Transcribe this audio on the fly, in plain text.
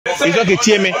It's okay,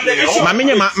 tie me.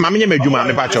 Mamenye medjuma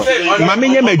me pacho.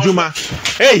 Mamenye medjuma.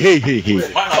 Hey.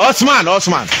 Osman.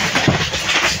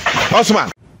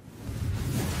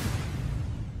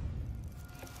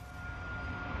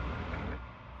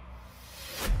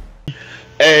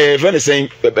 When saying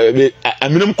a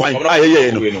minimum coin,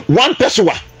 one person.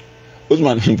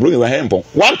 Osman,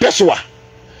 one person.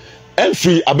 And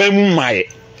free abem my.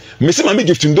 Missy Mammy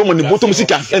gifting dome on the bottom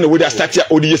sika and the way they start here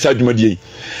ODS Adumadi.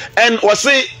 And was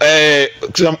say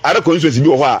some other constituency be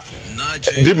over.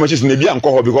 Deep matches maybe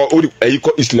uncle because all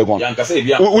East Legon.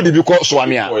 Would be called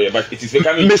Swamia. But it is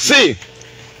becoming. May say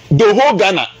the whole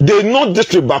Ghana, they not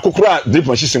district Bakukra deep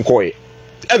matches in Koi.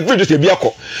 Every district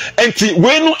Biako. And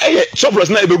when a shoppers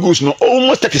not able goose no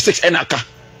almost 36 enaka.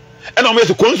 And I'm going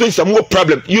to constituency some more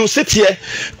problem. You sit here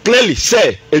clearly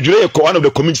say a jury one of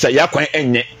the communities are yakwan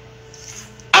enye.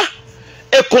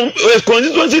 A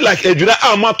constituency like Ejura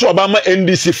Amato Obama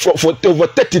NDC for over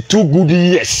 32 good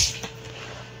years.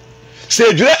 Say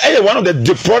Ejura one of the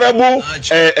deplorable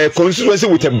constituency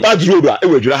with a bad road.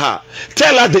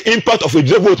 Tell us the impact of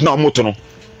Ejura vote now. Motono.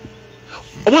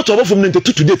 Omoto from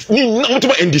 92 to date. Not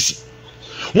NDC.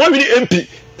 1 million MP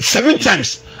 7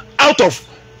 times out of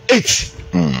 8.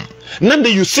 Now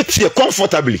you sit here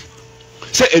comfortably.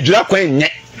 Say Ejura kwenye.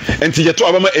 And to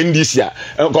Obama NDC,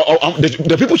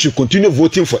 the people should continue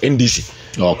voting for NDC.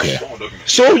 Okay.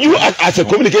 So you as a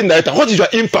communicating director, what is your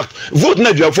impact? Vote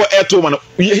now for airtime.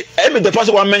 The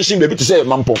person one mention maybe to say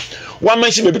Mampo, one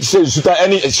mention maybe to say Suta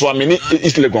any Swamini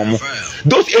East Legon.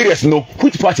 Those areas know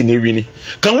which party they winning.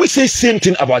 Can we say same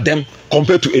thing about them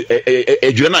compared to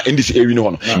Adriana NDC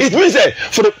area? It means that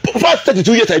for the past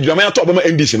 32 years, Adriana talk about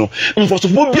NDC. No, for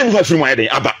support being from my day.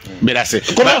 Abba, but I say,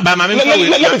 let me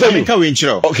tell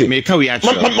you. Okay, make we answer.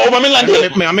 Okay.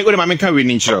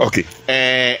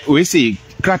 We see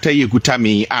Krata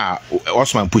Yekutami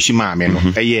Osman Pushima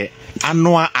a year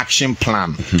annual action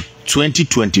plan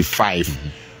 2025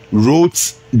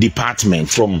 roads department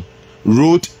from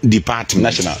road department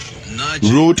national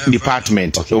road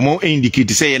department omo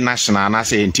indicate say national na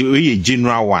say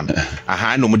general one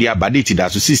no mo dia badate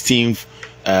that 16th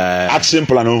action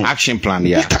plan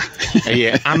yeah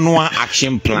annual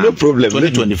action plan no problem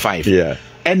 2025 yeah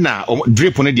and now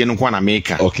drip on the no na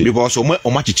make because o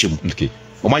chichim okay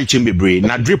o ma chichim bebre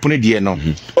na drip on the no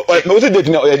was it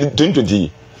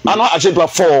 2020 annual action plan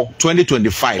for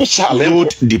 2025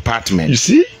 road department you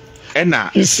see and now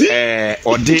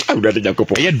or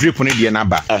the drip on the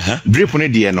number drip on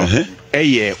the no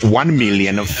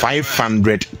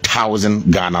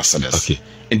 1,500,000 Ghana cedis okay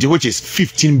and which is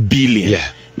 15 billion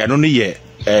yeah and only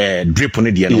drip on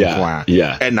the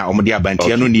yeah and now omodia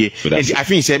bantia no nie I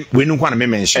think say we no kwana me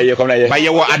mention but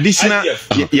your additional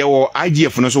your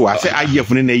IGF no so I say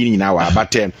IGF no na yin nyina wa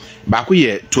but ba ko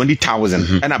ye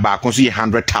 20,000 and ba ko so ye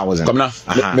 100,000 come now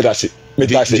me that say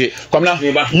come now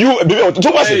you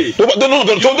to pass no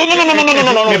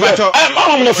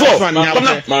I'm on the floor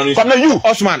come now you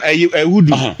Osman who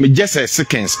do me just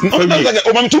seconds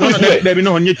there be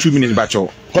no 2 minutes but your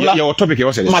topic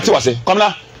was say come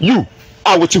now you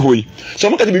what you hoy so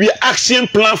I'm going to be action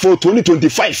plan for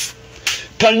 2025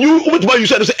 can you what you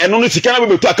said and only can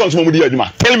be to account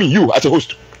tell me you as a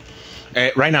host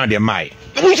right now they're my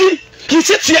he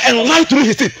sits here and lie through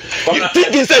his teeth. You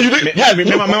think inside you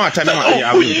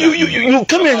you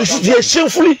come here and sit here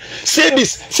shamefully say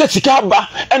this, say Sikaba,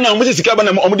 and now Mrs. Sikaba and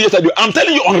I'm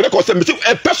telling you on record, a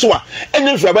person, and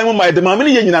then for my the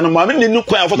mammy and mammy no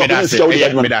quite for the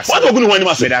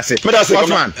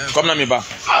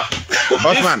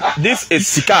Osman, this is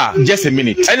Sika. Just a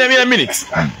minute. And a minute.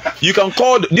 You can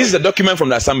call this is a document from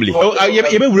the assembly. Oh,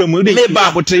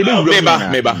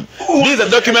 this is a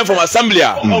document from assembly.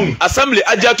 Assembly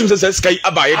Agyapong says Sky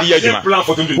Abaya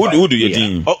who do you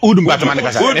think? Udum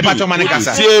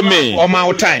Manekasa. See me. Or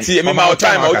my time. See me my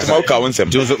time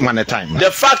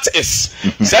the fact is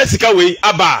Sika way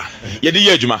Abba Yedi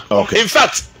Yejuma. In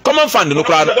fact, common fund no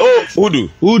crowd. Oh,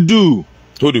 who do?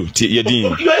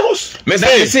 Yedin. You are host. Me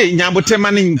say Nyabote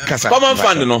Manin Kasa. Common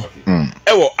fund no.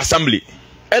 Ewo assembly.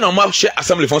 And on share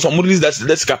assembly for some release that's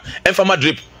and farmer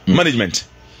drip management.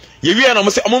 You are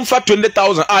almost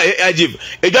 20,000. I give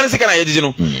a Ghana second. I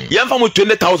no. You am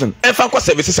 20,000. And farm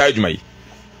services I do my.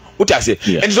 What I say.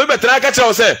 And so better I catch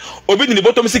us say. Obinim the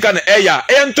bottom second area.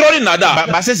 And throwing nada.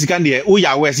 But say second year. We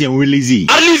are West and we lazy.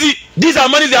 These are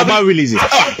money they are releasing.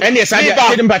 And yes, I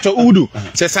didn't patch Udu.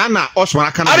 Sesana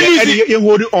Osman can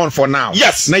hold it on for now.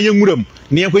 Yes. Now you would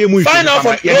find out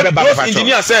from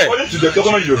engineer said.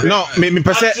 No, me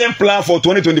percent plan for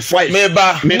 2025. No,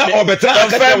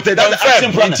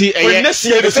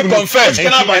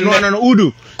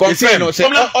 Udu. Confirm.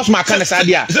 Osman can say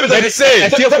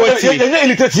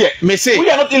me say we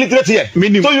are not illiterate here.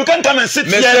 So you can't come and sit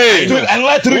here and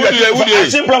lie through your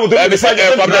action plan with what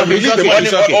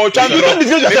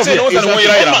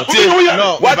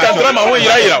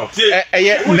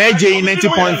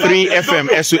 90.3 FM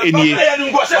SO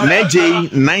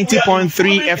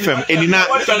 90.3 FM enina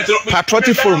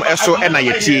patriotic forum eso na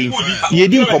yeti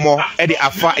yedi nkomo e de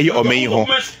afa e omeyi ho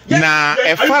na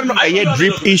efa no e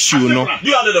drip issue no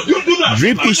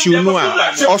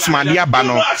a Osman dia ba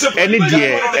no ene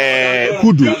de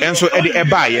kudu enso e de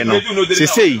eba ye no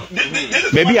sesei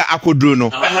baby a akodro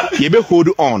no ye be hold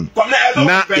on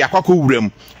na yakwakọ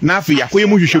wuram na afi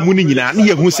yakoyemu hwehwemu ni nyina na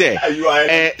yehu se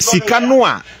sika no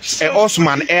a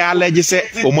Osman allege se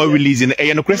omo releasing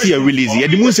e no crazy release ye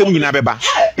de mu nsem nyina beba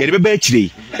ye de beba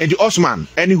akire e di Osman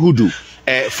any hoodoo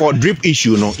for drip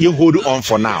issue no you hold on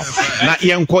for now na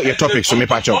yenko your topic so me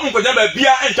pacho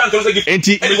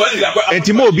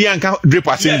enti mo bia nka drip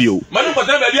assembly o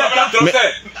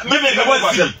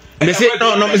me say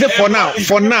no me say for now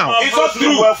it's not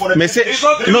true me say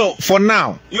no for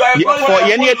now for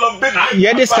any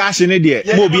discussion there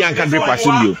mo bia nka drip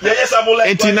assembly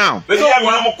enti now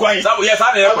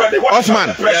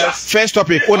Osman first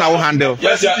topic on our handle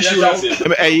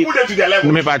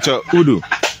me pacho udu.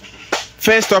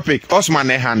 First topic, Osman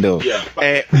handle.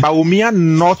 Bawumia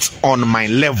not on my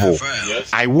level.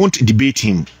 Yes. I won't debate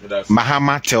him.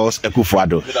 Mahama tells Akufo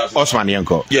Addo. Osman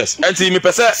Yanko. Yes. And see me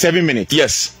 7 minutes.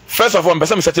 Yes. First of all, me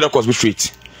set the course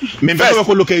straight. Me go straight.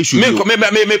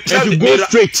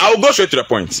 I will go straight to the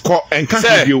point. And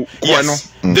can't you?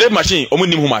 Yes. Drive machine.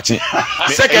 Omunim hu machine.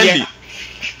 Secondly.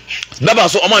 Daba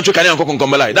so oman chukani anko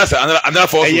konkombelai. That's another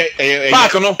force.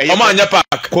 Park no. Oman nya park.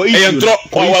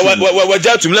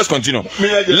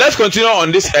 Let's continue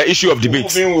on this issue of debate.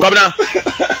 Come now.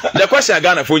 The question I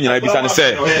got for you now is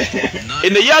say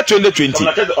in the year 2020.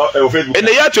 In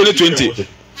the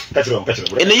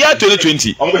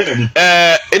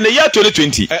year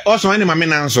 2020. Also any mama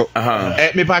nanso.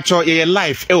 Me pacho ye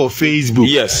live e o Facebook.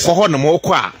 Yes. Ko ho no mo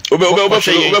kwa. Obe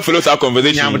follow our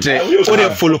conversation. O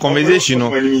follow conversation no.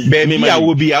 Be ya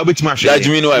wo bi a obetima hwe.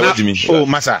 Jimi no I want me. Oh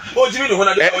masa.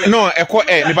 No e ko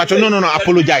me pacho no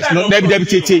apologize. No Debbie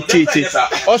tie.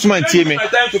 Osman tie me.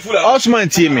 Osman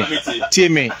tie me.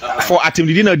 For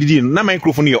atimdidi na didi na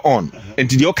microphone you on.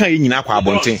 Enti de o kan nyina akwa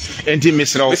abonten. Enti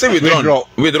mesra.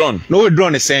 Withdrawn. No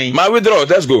withdrawn is saying. My withdraw,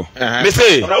 let's go. Me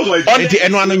say on the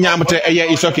eno nyamte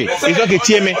it's okay. It's okay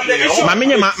tie me.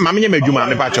 Mamenye medjuma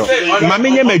me pacho.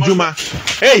 Mamenye medjuma.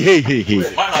 Hey.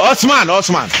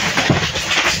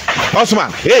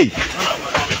 Osman. Hey.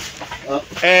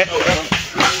 Hey,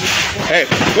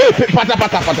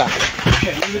 pata.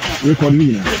 Record me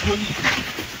now.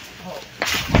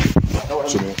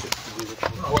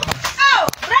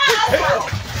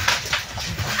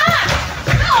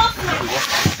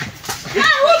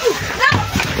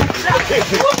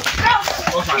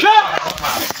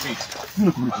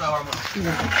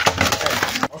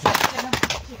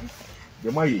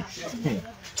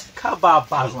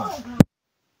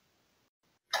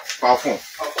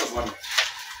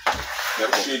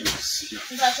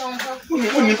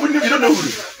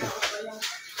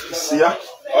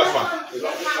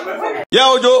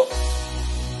 Yo, Joe.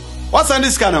 What's on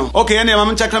this channel? Okay, and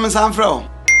I'm checking some from.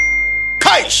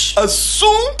 Kaish, a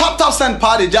soon top send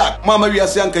party jack. Mama, we are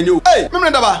saying, can you? Hey,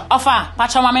 remember that? Ofa,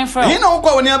 pacha mama friend. You know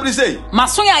what when you say?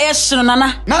 Masoya yes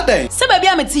nana. Not day. Se baby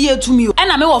am tie to me.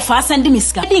 And I'm ofa send me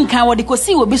ska. Din kan wo de ko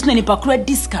si wo bisu ni pakura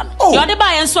discount. You de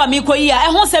buy enso am ko yi a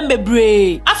e ho sem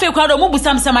bebre. Afi kwa do mo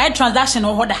busam sem my transaction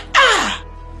o hoda. Ah,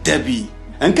 Debbie.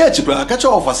 And catch you, catch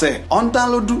your offer say on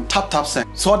download tap send.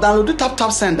 So download the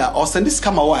tap sender or send this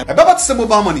camera wire. About to send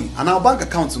mobile money and our bank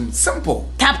account simple.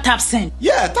 Tap send.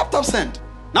 Yeah, tap send.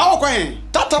 Now okay,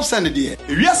 tap send it there.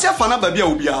 If you are say fana baby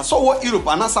obia, so what Europe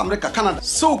and America, Canada.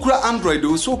 So kura Android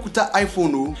so kuta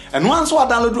iPhone and once I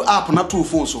download the app na two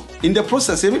phones so. In the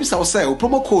process, maybe say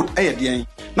promo code aye.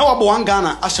 Now about 1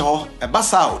 Ghana asho a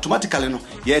basa automatically no.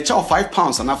 Yeah, chow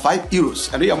 £5 and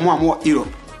 €5 and you more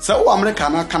Europe. So America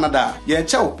and Canada, yeah,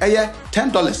 chow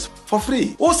 $10 for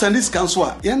free. Oh, send this cancel.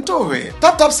 Yento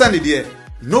tap send it there.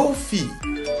 No fee.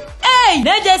 Hey,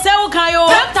 they just say okay,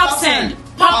 tap send.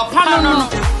 Papa no.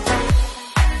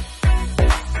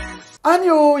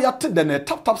 Anyo yatte dene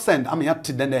tap send am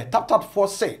yatte dene tap for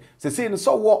say no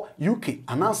so wo UK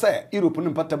anansa Europe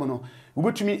no mpatam no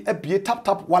ubetumi abie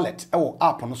tap wallet ewo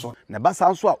app no so na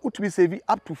basa so a utumi save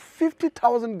up to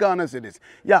 50,000 Ghana cedis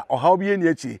ya ohaw bi eni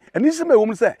achi eni se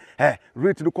mewom se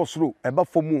rate no kosoro eba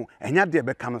fomu enya de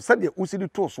be ka no se de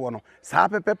usidi to so no saa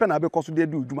pepepe na be koso de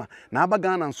uduma na aba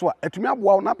Ghana so a etumi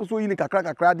aboa na peso yi ni kakra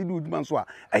de uduma so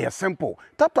a simple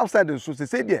tap send so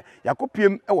se de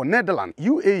yakopiem ewo Netherlands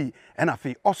UAE and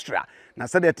afi Austria na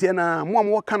said the tiena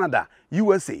mo Canada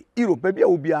USA Europe baby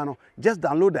obia no just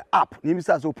download the app ni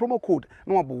so promo code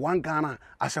no abo 1 Ghana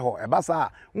ahye ho e basa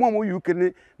mo UK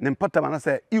ne mpata na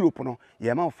say Europe no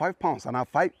ye ma £5 and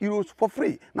 €5 for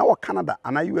free na wo Canada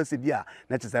and USA dia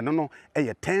na chese no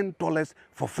 $10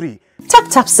 for free.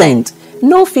 Tap send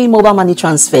no fee mobile money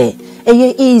transfer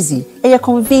easy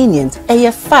convenient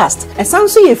fast and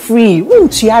sounds so free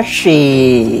won't you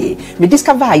share me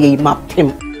discover ye map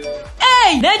him.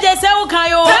 Hey, they say okay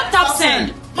yo. Tap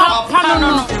send. Papa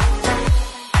no.